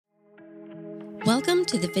Welcome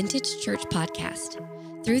to the Vintage Church Podcast.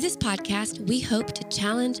 Through this podcast, we hope to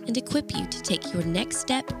challenge and equip you to take your next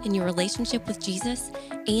step in your relationship with Jesus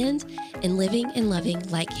and in living and loving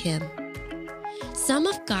like Him. Some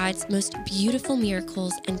of God's most beautiful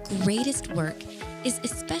miracles and greatest work is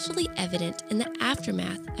especially evident in the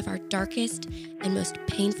aftermath of our darkest and most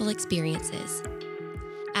painful experiences.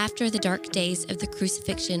 After the dark days of the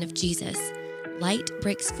crucifixion of Jesus, light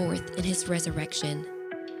breaks forth in His resurrection.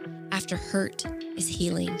 After hurt is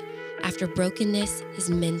healing. After brokenness is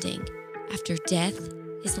mending. After death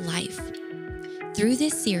is life. Through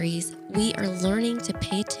this series, we are learning to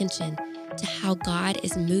pay attention to how God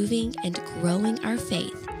is moving and growing our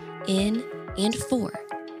faith in and for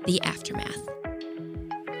the aftermath.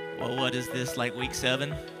 Well, what is this, like week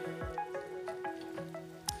 7?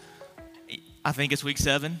 I think it's week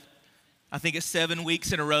 7. I think it's 7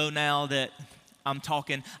 weeks in a row now that I'm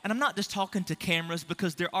talking, and I'm not just talking to cameras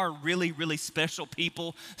because there are really, really special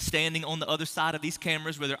people standing on the other side of these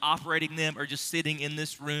cameras, whether operating them or just sitting in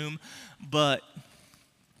this room, but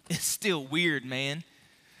it's still weird, man.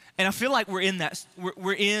 And I feel like we're in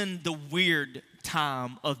the weird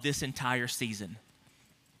time of this entire season.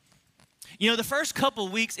 You know, the first couple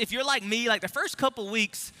weeks, if you're like me, like the first couple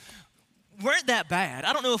weeks weren't that bad.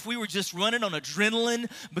 I don't know if we were just running on adrenaline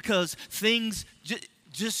because things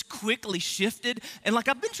just quickly shifted. And like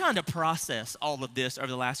I've been trying to process all of this over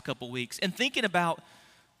the last couple weeks and thinking about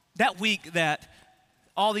that week that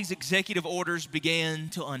all these executive orders began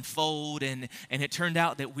to unfold and it turned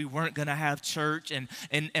out that we weren't going to have church. And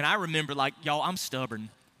I remember, like, y'all, I'm stubborn.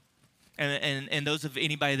 And those of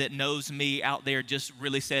anybody that knows me out there just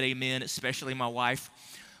really said amen, especially my wife.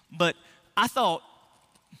 But I thought,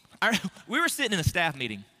 we were sitting in a staff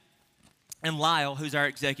meeting, and Lyle, who's our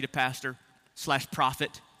executive pastor /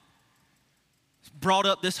 prophet, brought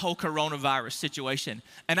up this whole coronavirus situation.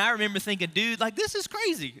 And I remember thinking, dude, like, this is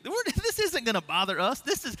crazy. This isn't going to bother us.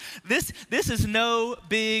 This is no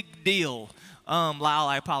big deal. Lyle,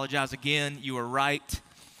 I apologize again. You were right.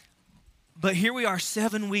 But here we are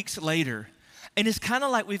 7 weeks later, and it's kind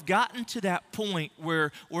of like we've gotten to that point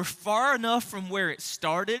where we're far enough from where it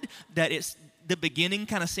started that the beginning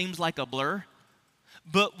kind of seems like a blur,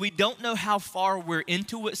 but we don't know how far we're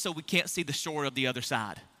into it, so we can't see the shore of the other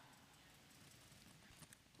side.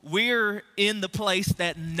 We're in the place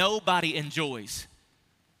that nobody enjoys,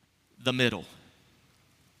 the middle.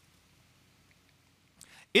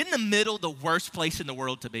 Isn't the middle the worst place in the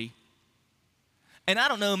world to be? And I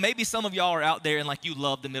don't know, maybe some of y'all are out there and like you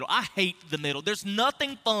love the middle. I hate the middle. There's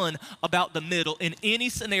nothing fun about the middle in any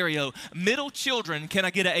scenario. Middle children, can I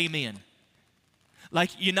get an amen?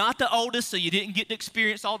 Like, you're not the oldest, so you didn't get to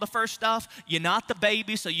experience all the first stuff. You're not the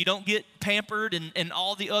baby, so you don't get pampered and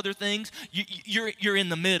all the other things. You're in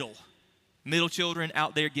the middle. Middle children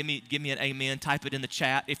out there, give me an amen. Type it in the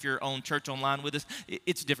chat if you're on Church Online with us.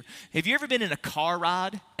 It's different. Have you ever been in a car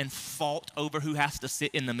ride and fought over who has to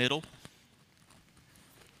sit in the middle?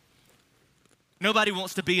 Nobody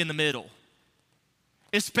wants to be in the middle.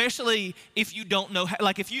 Especially if you don't know how,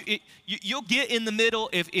 like if you'll get in the middle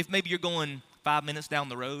if maybe you're going 5 minutes down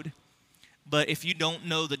the road, but if you don't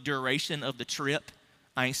know the duration of the trip,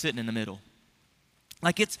 I ain't sitting in the middle.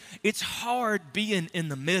 Like it's hard being in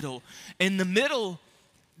the middle. And the middle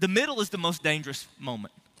is the most dangerous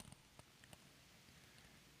moment.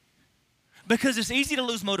 Because it's easy to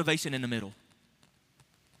lose motivation in the middle.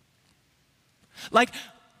 Like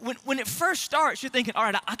when it first starts, you're thinking, all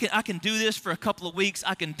right, I can do this for a couple of weeks,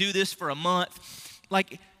 I can do this for a month.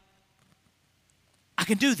 Like, I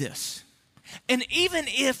can do this. And even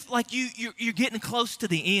if, like, you're getting close to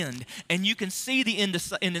the end and you can see the end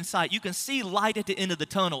in sight, you can see light at the end of the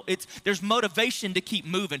tunnel, there's motivation to keep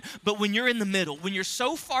moving. But when you're in the middle, when you're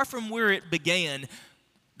so far from where it began,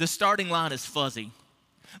 the starting line is fuzzy.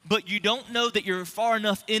 But you don't know that you're far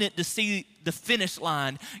enough in it to see the finish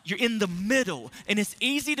line. You're in the middle, and it's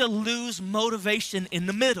easy to lose motivation in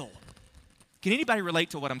the middle. Can anybody relate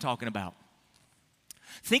to what I'm talking about?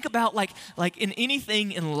 Think about like in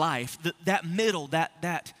anything in life, that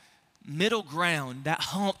middle ground, that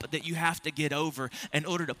hump that you have to get over in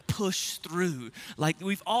order to push through. Like,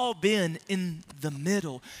 we've all been in the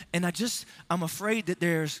middle. And I'm afraid that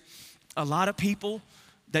there's a lot of people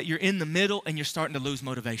that you're in the middle and you're starting to lose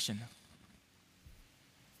motivation.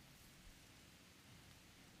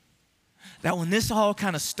 That when this all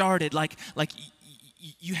kind of started, like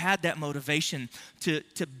you had that motivation to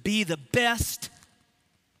be the best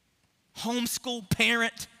homeschool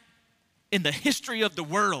parent in the history of the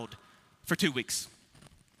world for 2 weeks.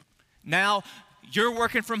 Now you're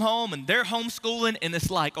working from home and they're homeschooling, and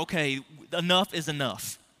it's like, okay, enough is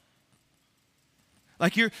enough.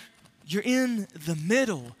 Like You're in the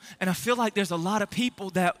middle. And I feel like there's a lot of people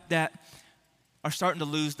that are starting to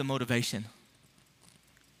lose the motivation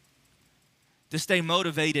to stay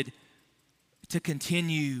motivated to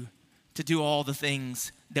continue to do all the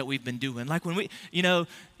things that we've been doing. Like when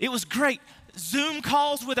it was great. Zoom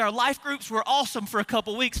calls with our life groups were awesome for a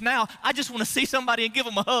couple weeks. Now, I just want to see somebody and give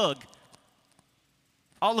them a hug.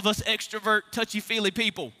 All of us extrovert, touchy-feely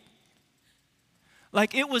people.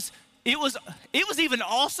 Like it was even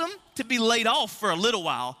awesome to be laid off for a little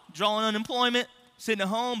while, drawing unemployment, sitting at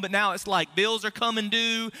home, but now it's like bills are coming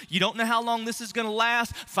due. You don't know how long this is going to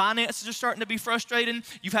last. Finances are starting to be frustrating.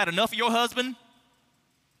 You've had enough of your husband.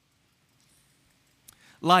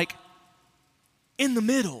 Like in the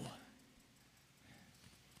middle.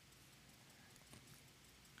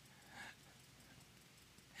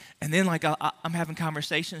 And then like I'm having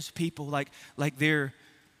conversations with people like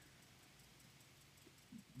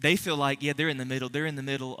they feel like, they're in the middle. They're in the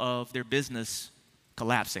middle of their business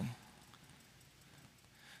collapsing.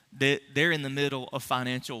 They're in the middle of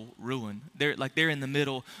financial ruin. They're in the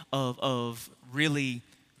middle of really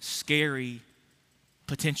scary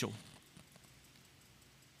potential.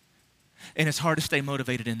 And it's hard to stay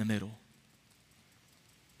motivated in the middle.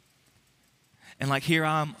 And like here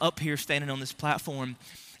I'm up here standing on this platform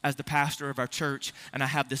as the pastor of our church, and I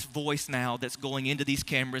have this voice now that's going into these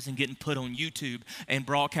cameras and getting put on YouTube and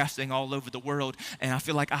broadcasting all over the world, and I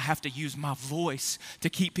feel like I have to use my voice to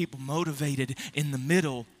keep people motivated in the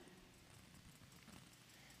middle.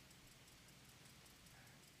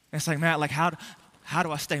 And it's like, Matt, like how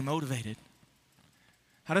do I stay motivated?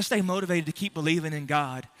 How do I stay motivated to keep believing in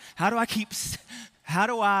God? How do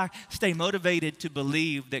I stay motivated to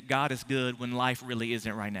believe that God is good when life really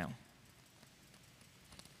isn't right now?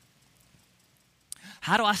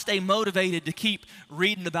 How do I stay motivated to keep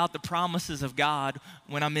reading about the promises of God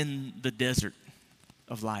when I'm in the desert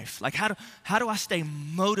of life? Like how do I stay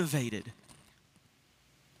motivated?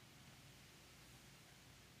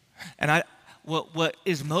 And what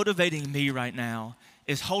is motivating me right now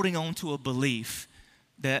is holding on to a belief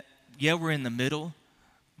that, we're in the middle,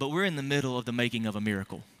 but we're in the middle of the making of a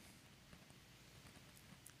miracle.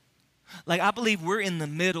 Like I believe we're in the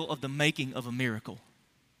middle of the making of a miracle.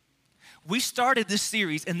 We started this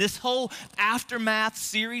series, and this whole aftermath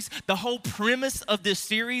series, the whole premise of this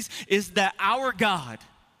series is that our God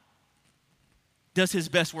does his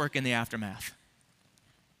best work in the aftermath.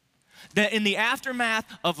 That in the aftermath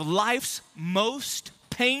of life's most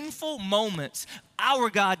painful moments,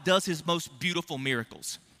 our God does his most beautiful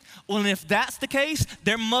miracles. Well, and if that's the case,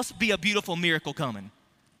 there must be a beautiful miracle coming.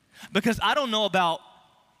 Because I don't know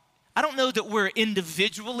that we're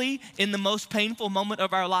individually in the most painful moment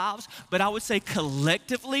of our lives, but I would say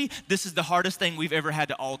collectively, this is the hardest thing we've ever had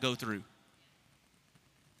to all go through.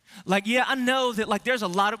 Like, I know that like there's a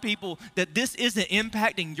lot of people that this isn't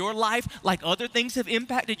impacting your life like other things have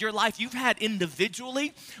impacted your life. You've had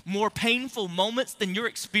individually more painful moments than you're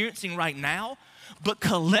experiencing right now, but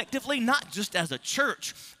collectively, not just as a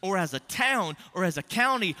church or as a town or as a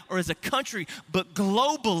county or as a country, but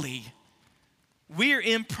globally, we're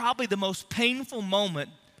in probably the most painful moment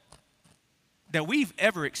that we've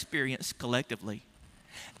ever experienced collectively.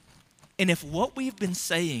 And if what we've been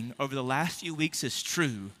saying over the last few weeks is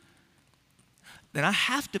true, then I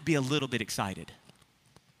have to be a little bit excited.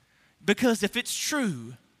 Because if it's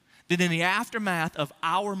true, then in the aftermath of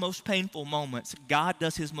our most painful moments, God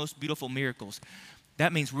does his most beautiful miracles.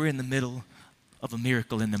 That means we're in the middle of a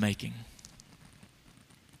miracle in the making.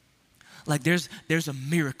 Like there's a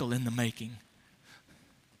miracle in the making.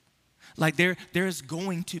 Like there's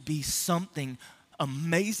going to be something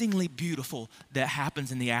amazingly beautiful that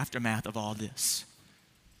happens in the aftermath of all this.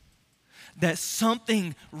 That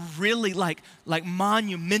something really like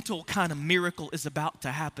monumental kind of miracle is about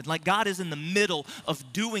to happen. Like God is in the middle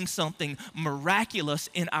of doing something miraculous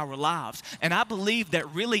in our lives. And I believe that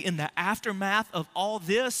really in the aftermath of all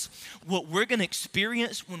this, what we're going to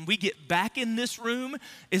experience when we get back in this room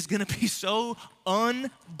is going to be so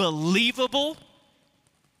unbelievable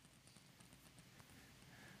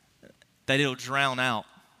that it'll drown out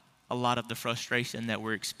a lot of the frustration that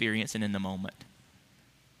we're experiencing in the moment.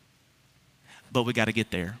 But we got to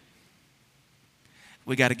get there.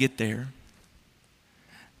 We got to get there.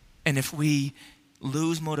 And if we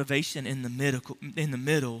lose motivation in the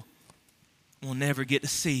middle, we'll never get to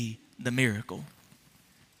see the miracle.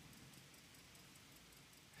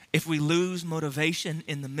 If we lose motivation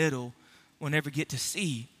in the middle, we'll never get to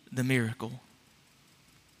see the miracle.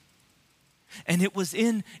 And it was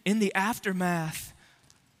in the aftermath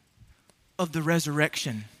of the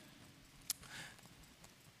resurrection,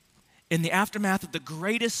 in the aftermath of the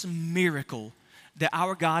greatest miracle that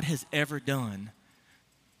our God has ever done,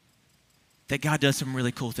 that God does some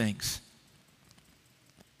really cool things.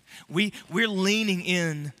 We're leaning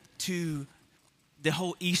in to the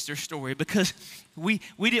whole Easter story because we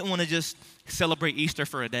didn't want to just celebrate Easter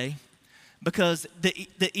for a day, because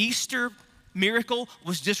the Easter miracle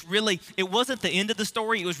was just really, it wasn't the end of the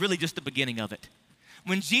story, it was really just the beginning of it.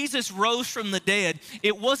 When Jesus rose from the dead,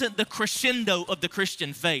 it wasn't the crescendo of the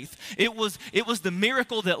Christian faith. It was the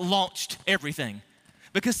miracle that launched everything.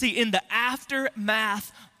 Because see, in the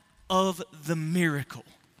aftermath of the miracle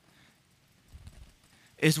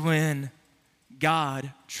is when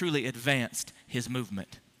God truly advanced his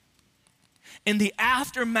movement. In the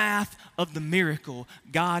aftermath of the miracle,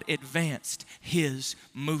 God advanced his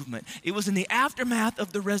movement. It was in the aftermath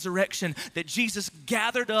of the resurrection that Jesus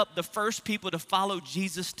gathered up the first people to follow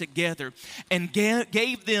Jesus together and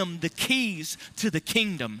gave them the keys to the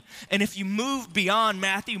kingdom. And if you move beyond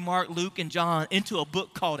Matthew, Mark, Luke, and John into a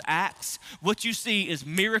book called Acts, what you see is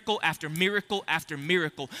miracle after miracle after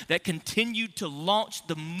miracle that continued to launch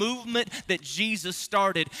the movement that Jesus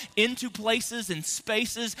started into places and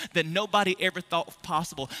spaces that nobody ever thought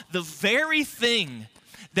possible. The very thing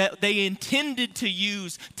that they intended to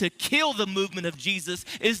use to kill the movement of Jesus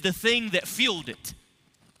is the thing that fueled it.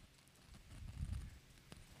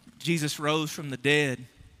 Jesus rose from the dead.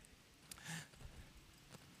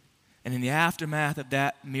 And in the aftermath of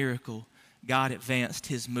that miracle, God advanced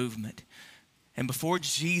his movement. And before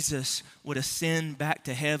Jesus would ascend back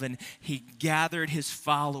to heaven, he gathered his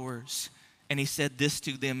followers and he said this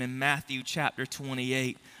to them in Matthew chapter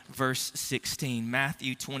 28, verse 16.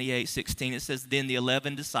 Matthew 28, 16, it says, "Then the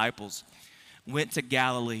 11 disciples went to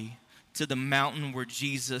Galilee, to the mountain where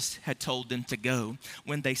Jesus had told them to go.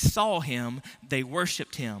 When they saw him, they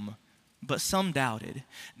worshiped him, but some doubted.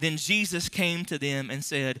 Then Jesus came to them and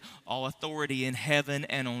said, 'All authority in heaven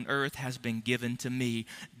and on earth has been given to me.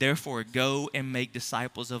 Therefore go and make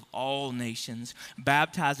disciples of all nations,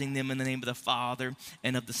 baptizing them in the name of the Father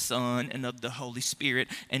and of the Son and of the Holy Spirit,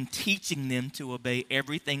 and teaching them to obey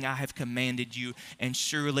everything I have commanded you. And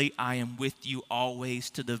surely I am with you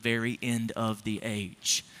always to the very end of the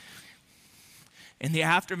age.'" In the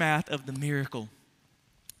aftermath of the miracle,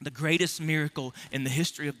 the greatest miracle in the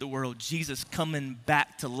history of the world, Jesus coming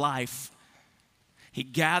back to life, he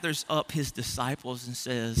gathers up his disciples and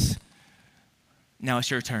says, "Now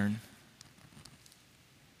it's your turn.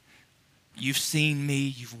 You've seen me,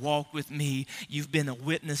 you've walked with me, you've been a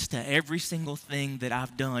witness to every single thing that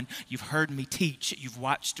I've done. You've heard me teach, you've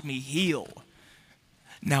watched me heal.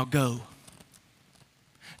 Now go.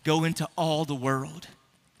 Go into all the world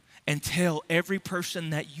and tell every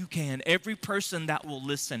person that you can, every person that will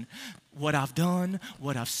listen, what I've done,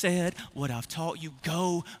 what I've said, what I've taught you.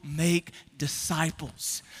 Go make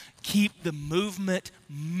disciples. Keep the movement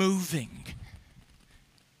moving."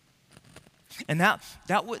 And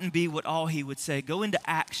that wouldn't be what all he would say. Go into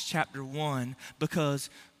Acts chapter 1,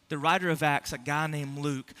 because the writer of Acts, a guy named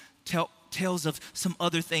Luke, tells of some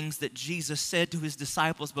other things that Jesus said to his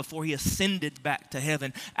disciples before he ascended back to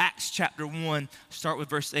heaven. Acts chapter 1, start with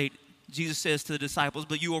verse 8. Jesus says to the disciples,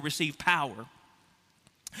 "But you will receive power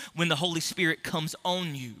when the Holy Spirit comes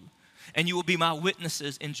on you, and you will be my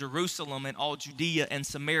witnesses in Jerusalem and all Judea and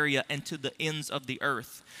Samaria and to the ends of the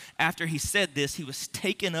earth." After he said this, he was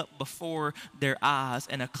taken up before their eyes,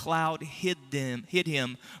 and a cloud hid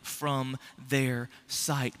him from their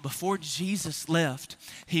sight. Before Jesus left,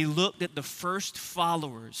 he looked at the first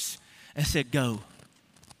followers and said, "Go.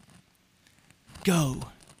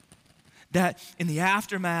 Go." That in the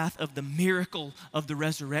aftermath of the miracle of the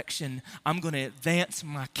resurrection, I'm going to advance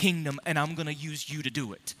my kingdom and I'm going to use you to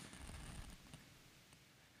do it.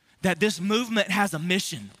 That this movement has a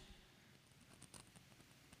mission.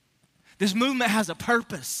 This movement has a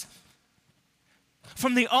purpose.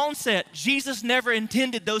 From the onset, Jesus never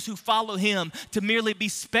intended those who follow him to merely be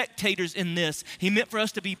spectators in this. He meant for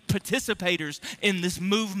us to be participators in this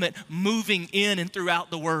movement, moving in and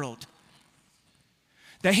throughout the world.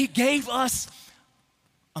 That he gave us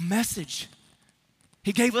a message.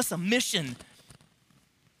 He gave us a mission.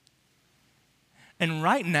 And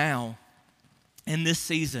right now, in this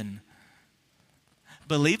season,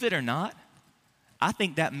 believe it or not, I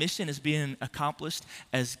think that mission is being accomplished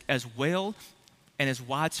as well and as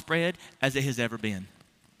widespread as it has ever been.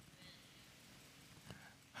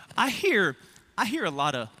 I hear a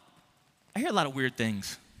lot of weird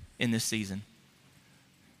things in this season.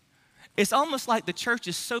 It's almost like the church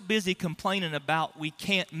is so busy complaining about we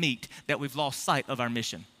can't meet that we've lost sight of our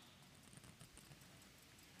mission.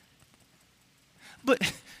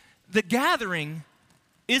 But the gathering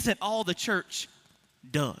isn't all the church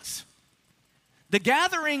does. The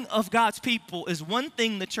gathering of God's people is one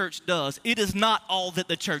thing the church does. It is not all that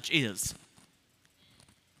the church is.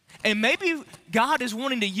 And maybe God is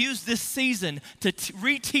wanting to use this season to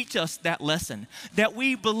reteach us that lesson, that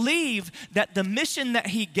we believe that the mission that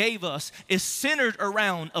he gave us is centered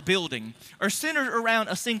around a building or centered around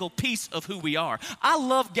a single piece of who we are. I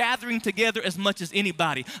love gathering together as much as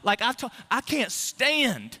anybody. Like I can't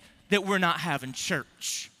stand that we're not having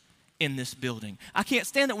church in this building. I can't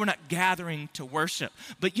stand that we're not gathering to worship.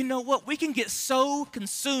 But you know what? We can get so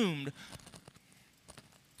consumed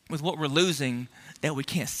with what we're losing that we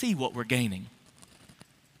can't see what we're gaining.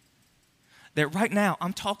 That right now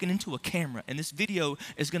I'm talking into a camera and this video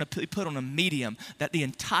is going to be put on a medium that the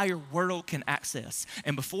entire world can access.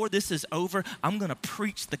 And before this is over, I'm going to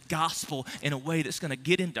preach the gospel in a way that's going to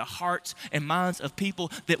get into hearts and minds of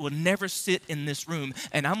people that will never sit in this room.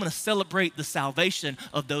 And I'm going to celebrate the salvation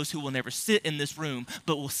of those who will never sit in this room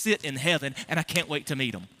but will sit in heaven, and I can't wait to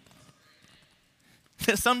meet them.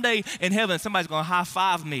 Someday in heaven, somebody's going to high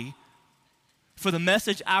five me for the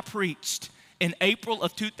message I preached in April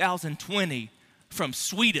of 2020 from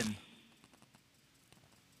Sweden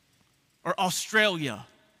or Australia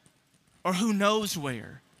or who knows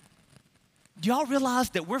where. Do y'all realize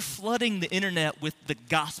that we're flooding the internet with the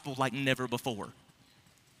gospel like never before?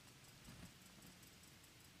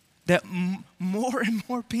 That more and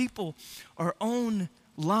more people are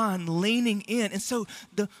online leaning in. And so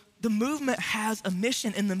the movement has a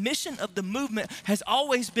mission, and the mission of the movement has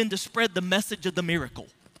always been to spread the message of the miracle.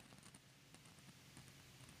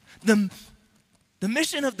 The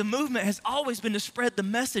mission of the movement has always been to spread the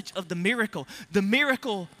message of the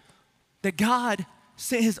miracle that God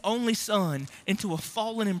sent his only son into a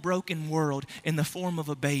fallen and broken world in the form of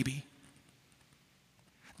a baby.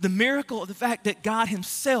 The miracle of the fact that God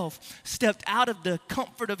himself stepped out of the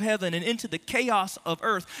comfort of heaven and into the chaos of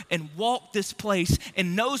earth and walked this place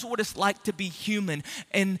and knows what it's like to be human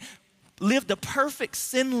and lived a perfect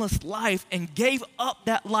sinless life and gave up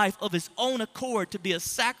that life of his own accord to be a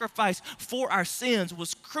sacrifice for our sins,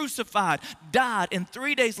 was crucified, died, and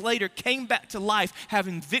 3 days later came back to life,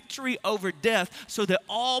 having victory over death so that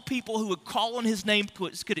all people who would call on his name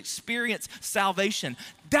could experience salvation.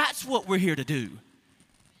 That's what we're here to do.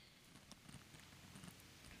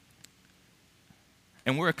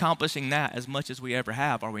 And we're accomplishing that as much as we ever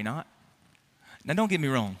have, are we not? Now, don't get me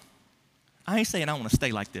wrong. I ain't saying I want to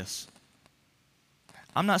stay like this.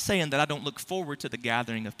 I'm not saying that I don't look forward to the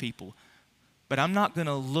gathering of people, but I'm not going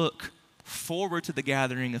to look forward to the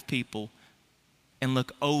gathering of people and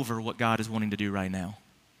look over what God is wanting to do right now.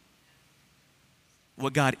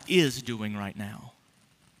 What God is doing right now.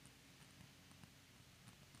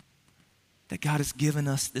 That God has given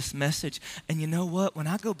us this message. And you know what? When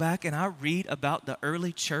I go back and I read about the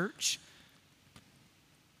early church,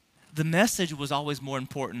 the message was always more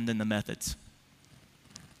important than the methods.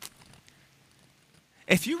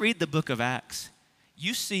 If you read the book of Acts,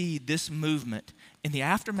 you see this movement. In the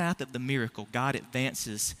aftermath of the miracle, God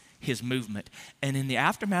advances his movement. And in the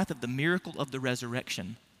aftermath of the miracle of the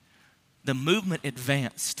resurrection, the movement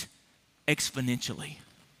advanced exponentially.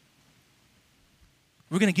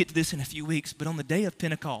 We're going to get to this in a few weeks, but on the day of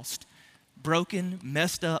Pentecost, broken,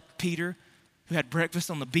 messed up Peter, who had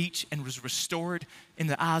breakfast on the beach and was restored in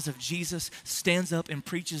the eyes of Jesus, stands up and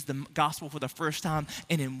preaches the gospel for the first time.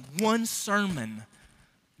 And in one sermon,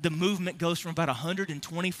 the movement goes from about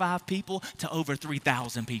 125 people to over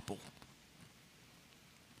 3,000 people.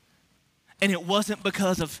 And it wasn't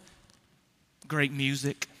because of great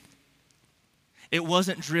music. It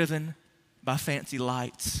wasn't driven by fancy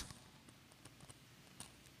lights.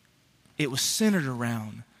 It was centered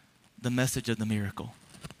around the message of the miracle.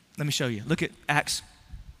 Let me show you. Look at Acts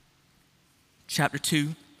chapter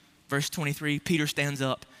 2, verse 23. Peter stands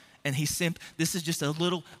up and this is just a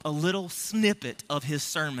little snippet of his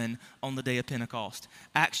sermon on the day of Pentecost.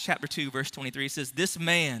 Acts chapter 2, verse 23 says, "This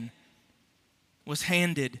man was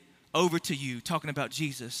handed over to you," talking about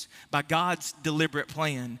Jesus, "by God's deliberate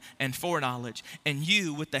plan and foreknowledge, and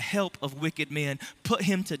you, with the help of wicked men, put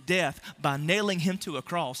him to death by nailing him to a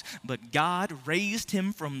cross. But God raised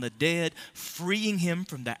him from the dead, freeing him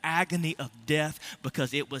from the agony of death,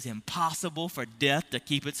 because it was impossible for death to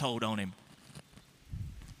keep its hold on him."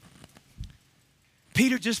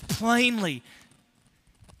 Peter just plainly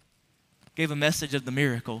gave a message of the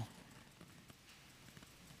miracle.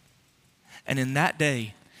 And in that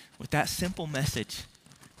day, with that simple message,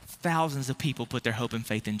 thousands of people put their hope and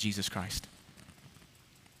faith in Jesus Christ.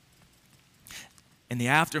 In the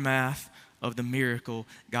aftermath of the miracle,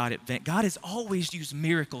 God has always used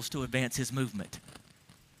miracles to advance his movement.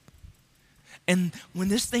 And when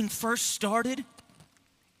this thing first started,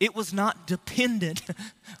 It was not dependent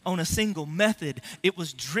on a single method. It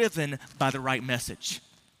was driven by the right message.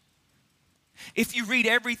 If you read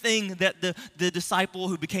everything that the disciple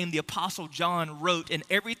who became the Apostle John wrote and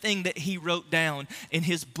everything that he wrote down in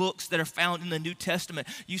his books that are found in the New Testament,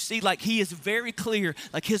 you see like he is very clear,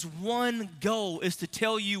 like his one goal is to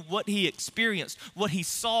tell you what he experienced, what he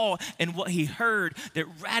saw, and what he heard that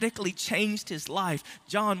radically changed his life.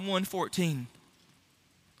 John 1:14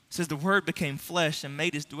 says, the Word became flesh and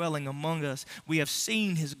made his dwelling among us. We have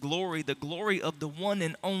seen his glory, the glory of the one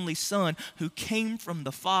and only Son who came from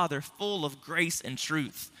the Father, full of grace and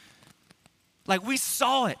truth. Like we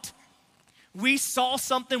saw it. We saw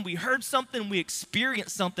something, we heard something, we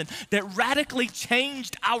experienced something that radically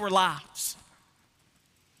changed our lives.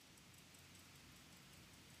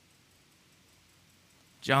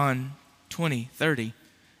 John 20:30.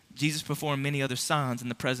 Jesus performed many other signs in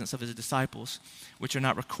the presence of his disciples, which are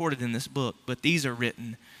not recorded in this book, but these are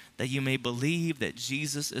written that you may believe that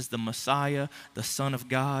Jesus is the Messiah, the Son of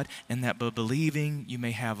God, and that by believing you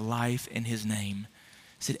may have life in his name.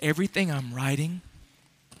 He said, everything I'm writing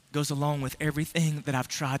goes along with everything that I've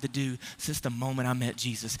tried to do since the moment I met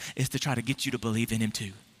Jesus, is to try to get you to believe in him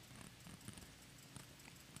too.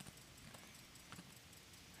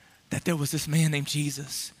 That there was this man named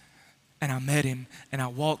Jesus, and I met him, and I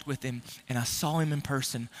walked with him, and I saw him in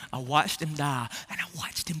person. I watched him die, and I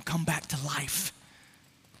watched him come back to life.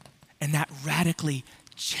 And that radically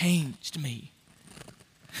changed me.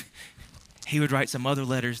 He would write some other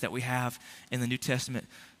letters that we have in the New Testament.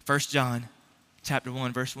 1 John chapter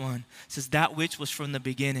 1, verse 1 says, that which was from the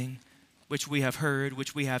beginning, which we have heard,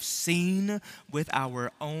 which we have seen with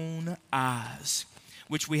our own eyes,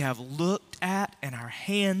 which we have looked at and our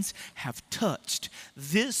hands have touched.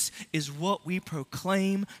 This is what we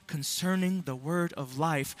proclaim concerning the word of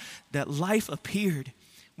life, that life appeared.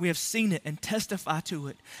 We have seen it and testify to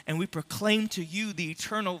it, and we proclaim to you the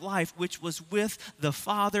eternal life which was with the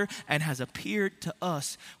Father and has appeared to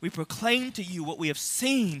us. We proclaim to you what we have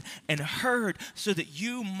seen and heard, so that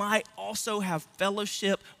you might also have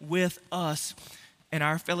fellowship with us. And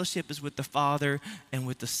our fellowship is with the Father and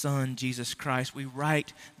with the Son, Jesus Christ. We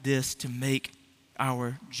write this to make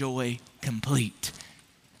our joy complete.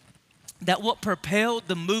 That what propelled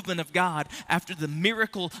the movement of God after the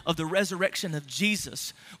miracle of the resurrection of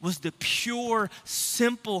Jesus was the pure,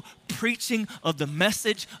 simple preaching of the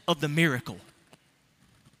message of the miracle.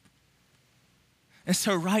 And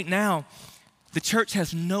so right now, the church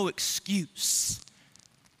has no excuse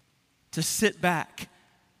to sit back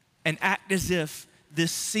and act as if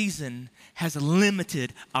this season has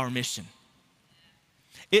limited our mission.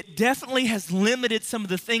 It definitely has limited some of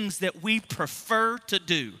the things that we prefer to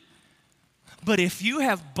do. But if you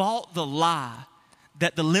have bought the lie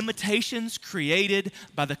that the limitations created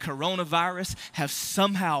by the coronavirus have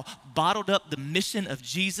somehow bottled up the mission of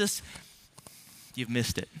Jesus, you've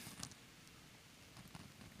missed it.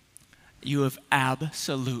 You have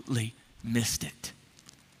absolutely missed it.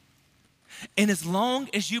 And as long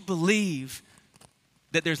as you believe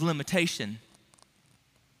that there's limitation,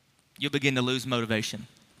 you'll begin to lose motivation.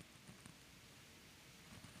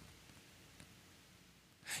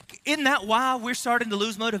 Isn't that why we're starting to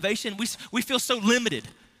lose motivation? We feel so limited.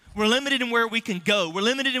 We're limited in where we can go. We're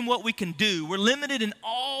limited in what we can do. We're limited in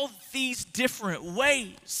all these different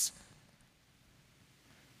ways.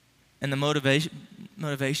 And the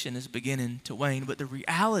motivation is beginning to wane. But the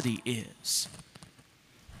reality is,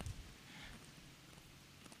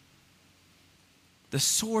 the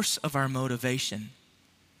source of our motivation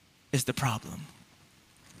is the problem.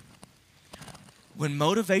 When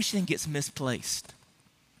motivation gets misplaced,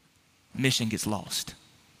 mission gets lost.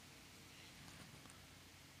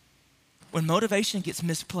 When motivation gets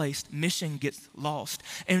misplaced, mission gets lost.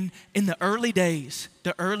 And in the early days,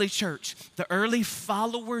 the early church, the early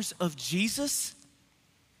followers of Jesus,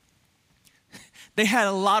 they had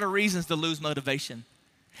a lot of reasons to lose motivation.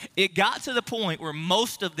 It got to the point where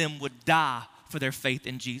most of them would die for their faith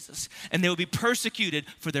in Jesus, and they will be persecuted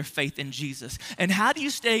for their faith in Jesus. And how do you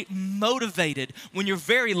stay motivated when your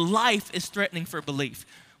very life is threatening for belief?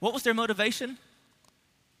 What was their motivation?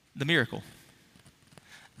 The miracle.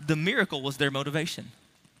 The miracle was their motivation.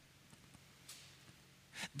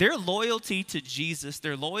 Their loyalty to Jesus,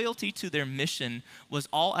 their loyalty to their mission was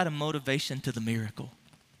all out of motivation to the miracle.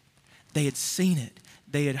 They had seen it,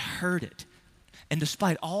 they had heard it, and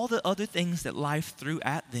despite all the other things that life threw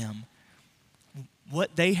at them,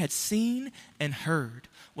 what they had seen and heard,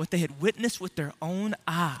 what they had witnessed with their own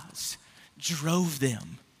eyes, drove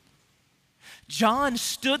them John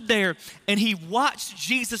stood there and he watched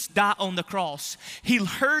Jesus die on the cross. He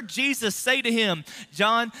heard Jesus say to him,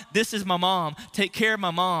 John, this is my mom. Take care of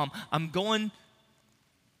my mom. I'm going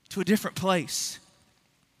to a different place.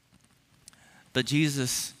 But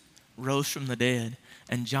Jesus rose from the dead,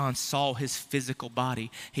 and John saw his physical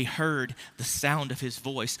body. He heard the sound of his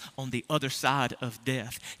voice on the other side of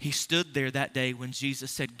death. He stood there that day when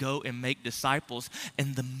Jesus said, go and make disciples,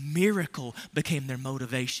 and the miracle became their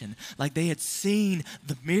motivation. Like they had seen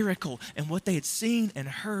the miracle, and what they had seen and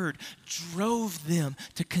heard drove them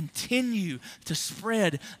to continue to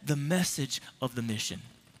spread the message of the mission.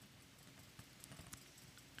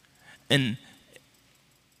 And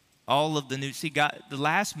all of the new, God, the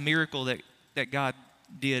last miracle that God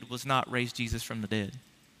did was not raise Jesus from the dead.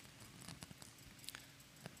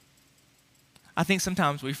 I think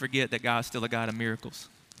sometimes we forget that God's still a God of miracles.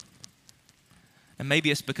 And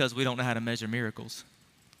maybe it's because we don't know how to measure miracles.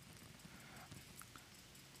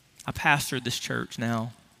 I pastored this church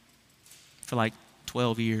now for like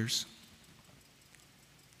 12 years.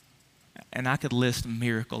 And I could list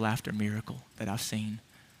miracle after miracle that I've seen.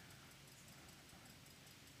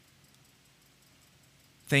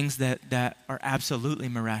 Things that are absolutely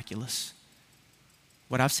miraculous.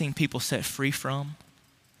 What I've seen people set free from,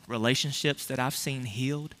 relationships that I've seen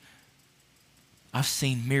healed. I've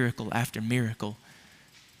seen miracle after miracle.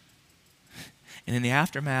 And in the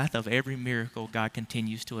aftermath of every miracle, God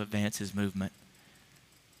continues to advance his movement.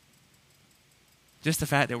 Just the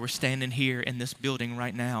fact that we're standing here in this building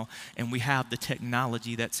right now and we have the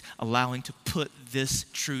technology that's allowing to put this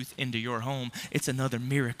truth into your home, it's another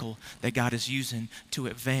miracle that God is using to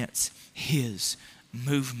advance his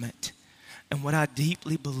movement. And what I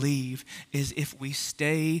deeply believe is if we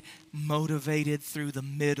stay motivated through the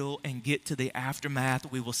middle and get to the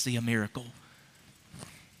aftermath, we will see a miracle.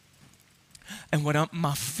 And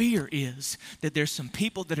my fear is that there's some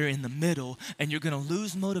people that are in the middle and you're going to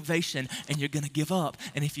lose motivation and you're going to give up.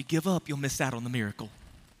 And if you give up, you'll miss out on the miracle.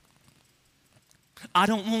 I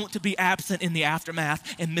don't want to be absent in the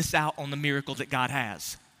aftermath and miss out on the miracle that God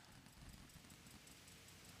has.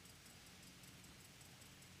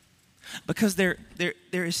 Because there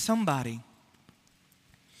is somebody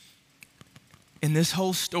in this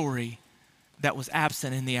whole story that was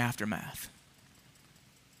absent in the aftermath.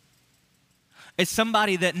 It's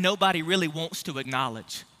somebody that nobody really wants to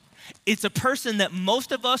acknowledge. It's a person that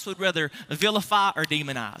most of us would rather vilify or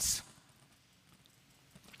demonize.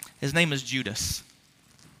 His name is Judas.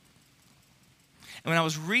 And when I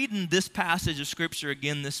was reading this passage of Scripture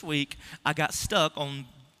again this week, I got stuck on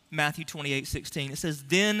Matthew 28:16. It says,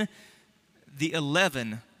 then the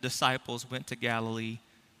 11 disciples went to Galilee,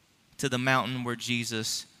 to the mountain where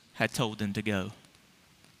Jesus had told them to go.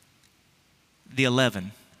 The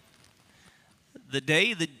 11. The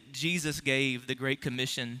day that Jesus gave the Great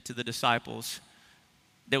Commission to the disciples,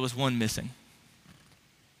 there was one missing.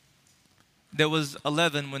 There was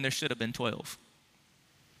 11 when there should have been 12.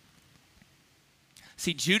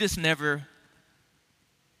 See, Judas never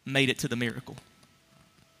made it to the miracle.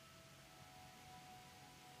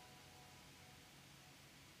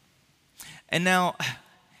 And now,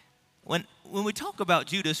 when we talk about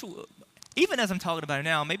Judas, even as I'm talking about it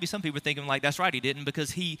now, maybe some people are thinking like, that's right, he didn't,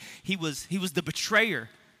 because he was the betrayer.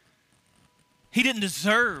 He didn't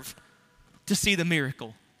deserve to see the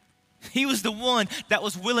miracle. He was the one that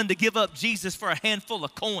was willing to give up Jesus for a handful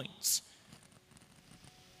of coins.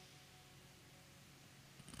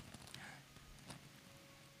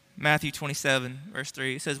 Matthew 27, verse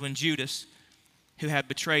 3, it says, when Judas, who had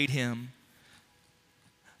betrayed him,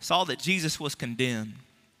 saw that Jesus was condemned,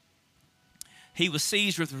 he was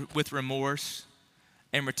seized with remorse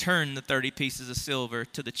and returned the 30 pieces of silver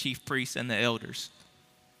to the chief priests and the elders.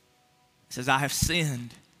 He says, I have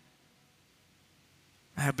sinned.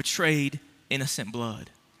 I have betrayed innocent blood.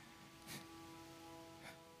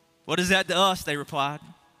 What is that to us? They replied.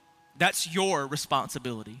 That's your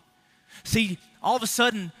responsibility. See, all of a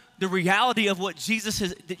sudden, the reality of what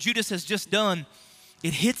that Judas has just done,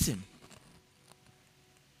 it hits him.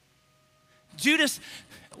 Judas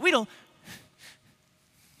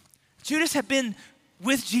had been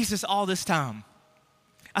with Jesus all this time.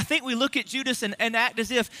 I think we look at Judas and act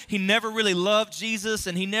as if he never really loved Jesus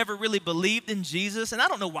and he never really believed in Jesus. And I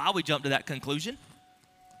don't know why we jump to that conclusion.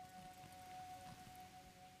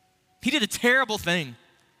 He did a terrible thing.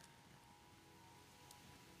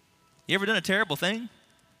 You ever done a terrible thing?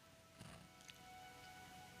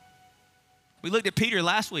 We looked at Peter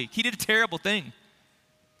last week. He did a terrible thing.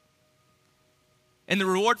 And the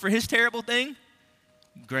reward for his terrible thing?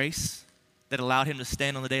 Grace that allowed him to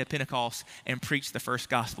stand on the day of Pentecost and preach the first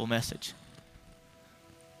gospel message.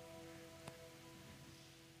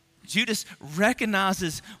 Judas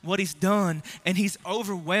recognizes what he's done, and he's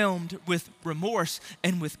overwhelmed with remorse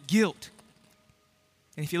and with guilt.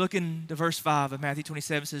 And if you look into verse 5 of Matthew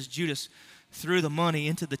 27, it says, Judas threw the money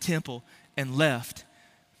into the temple and left.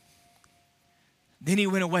 Then he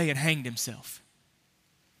went away and hanged himself.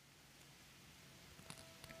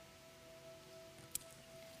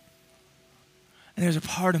 And there's a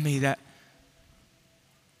part of me that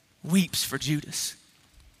weeps for Judas.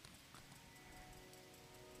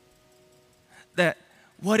 That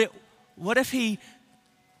what if he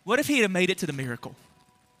had made it to the miracle?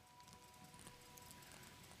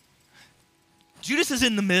 Judas is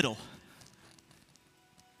in the middle.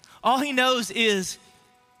 All he knows is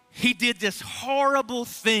he did this horrible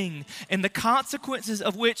thing, and the consequences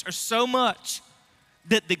of which are so much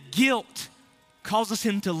that the guilt causes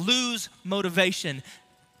him to lose motivation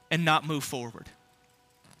and not move forward.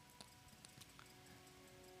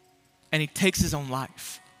 And he takes his own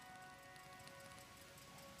life.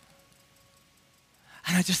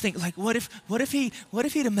 And I just think, like, what if he'd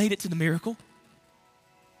have made it to the miracle?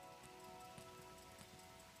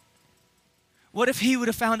 What if he would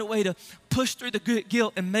have found a way to push through the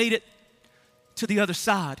guilt and made it to the other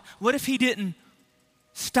side? What if he didn't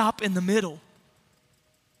stop in the middle?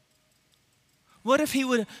 What if he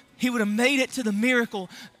would have made it to the miracle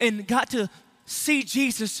and got to see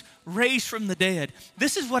Jesus raised from the dead?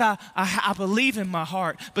 This is what I believe in my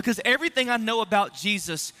heart, because everything I know about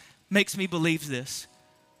Jesus makes me believe this.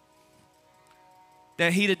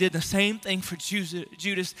 That he'd have did the same thing for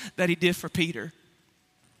Judas that he did for Peter.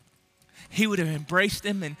 He would have embraced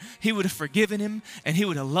him, and he would have forgiven him, and he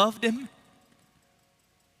would have loved him,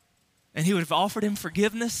 and he would have offered him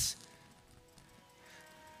forgiveness.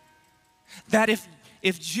 That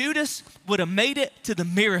if Judas would have made it to the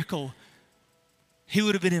miracle, he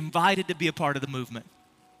would have been invited to be a part of the movement.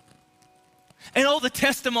 And all the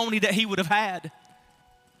testimony that he would have had.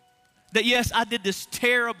 That yes, I did this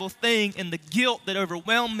terrible thing, and the guilt that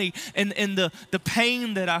overwhelmed me, and the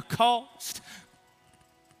pain that I caused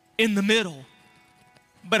in the middle.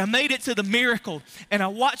 But I made it to the miracle, and I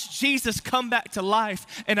watched Jesus come back to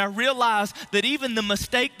life, and I realized that even the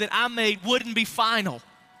mistake that I made wouldn't be final.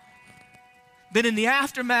 That in the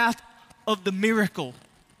aftermath of the miracle,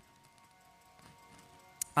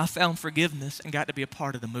 I found forgiveness and got to be a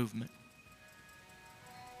part of the movement.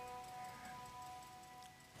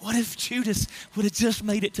 What if Judas would have just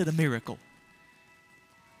made it to the miracle?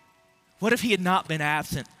 What if he had not been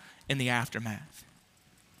absent in the aftermath?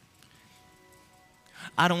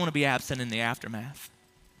 I don't want to be absent in the aftermath.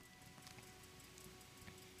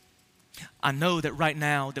 I know that right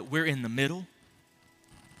now that we're in the middle,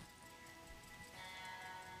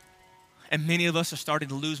 and many of us are starting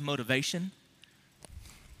to lose motivation.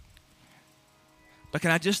 But can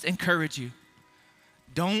I just encourage you,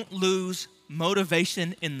 don't lose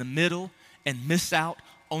motivation in the middle and miss out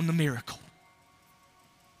on the miracle.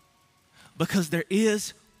 Because there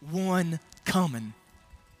is one coming.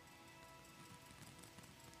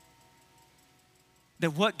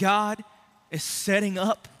 That what God is setting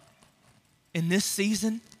up in this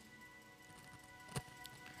season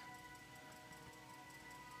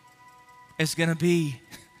is going to be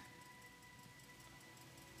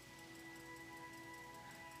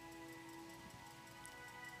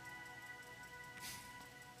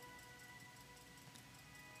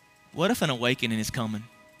what if an awakening is coming?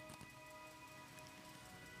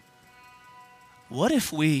 What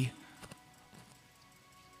if we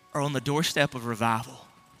are on the doorstep of revival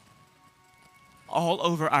all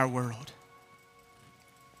over our world?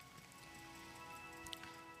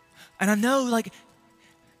 And I know, like,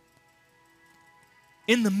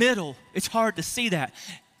 in the middle, it's hard to see that.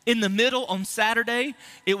 In the middle on Saturday,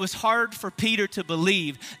 it was hard for Peter to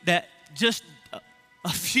believe that just a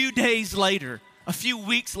few days later, a few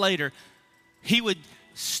weeks later, he would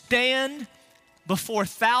stand before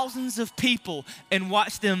thousands of people and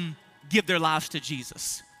watch them give their lives to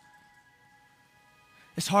Jesus.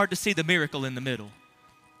 It's hard to see the miracle in the middle.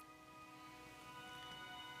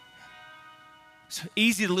 It's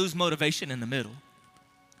easy to lose motivation in the middle.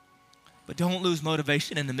 But don't lose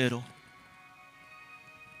motivation in the middle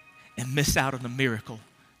and miss out on the miracle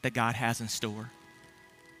that God has in store.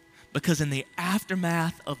 Because in the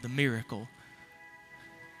aftermath of the miracle,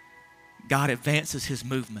 God advances his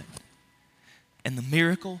movement. And the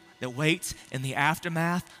miracle that waits in the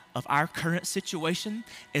aftermath of our current situation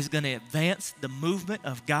is going to advance the movement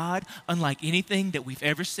of God unlike anything that we've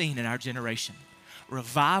ever seen in our generation.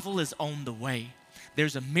 Revival is on the way.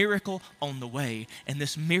 There's a miracle on the way, and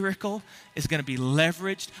this miracle is going to be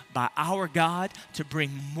leveraged by our God to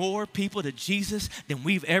bring more people to Jesus than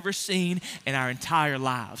we've ever seen in our entire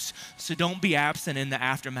lives. So don't be absent in the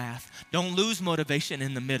aftermath. Don't lose motivation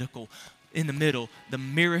in the middle. The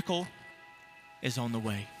miracle is on the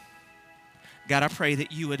way. God, I pray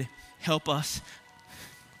that you would help us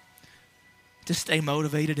to stay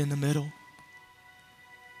motivated in the middle,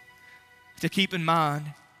 to keep in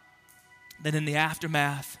mind that in the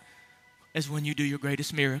aftermath is when you do your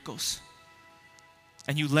greatest miracles.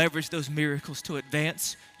 And you leverage those miracles to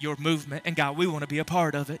advance your movement. And God, we want to be a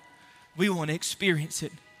part of it. We want to experience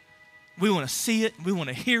it. We want to see it, we want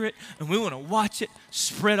to hear it, and we want to watch it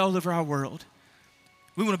spread all over our world.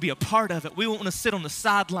 We want to be a part of it. We don't want to sit on the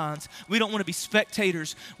sidelines. We don't want to be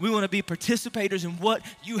spectators. We want to be participators in what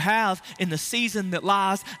you have in the season that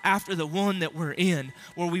lies after the one that we're in,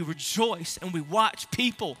 where we rejoice and we watch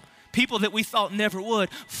people that we thought never would,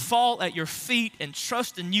 fall at your feet and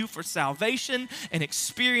trust in you for salvation and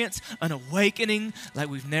experience an awakening like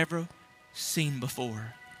we've never seen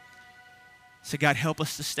before. So God, help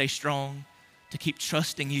us to stay strong, to keep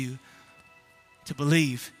trusting you, to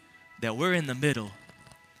believe that we're in the middle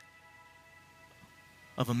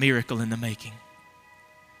of a miracle in the making.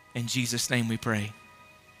 In Jesus' name we pray.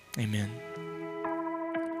 Amen.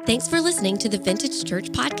 Thanks for listening to the Vintage Church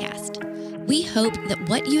podcast. We hope that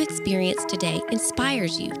what you experienced today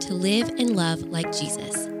inspires you to live and love like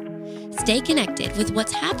Jesus. Stay connected with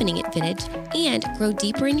what's happening at Vintage and grow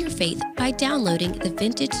deeper in your faith by downloading the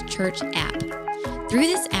Vintage Church app. Through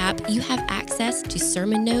this app, you have access to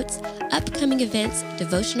sermon notes, upcoming events,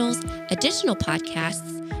 devotionals, additional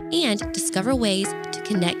podcasts, and discover ways to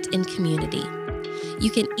connect in community.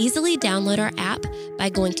 You can easily download our app by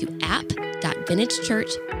going to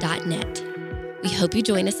app.vintagechurch.net. We hope you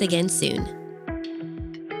join us again soon.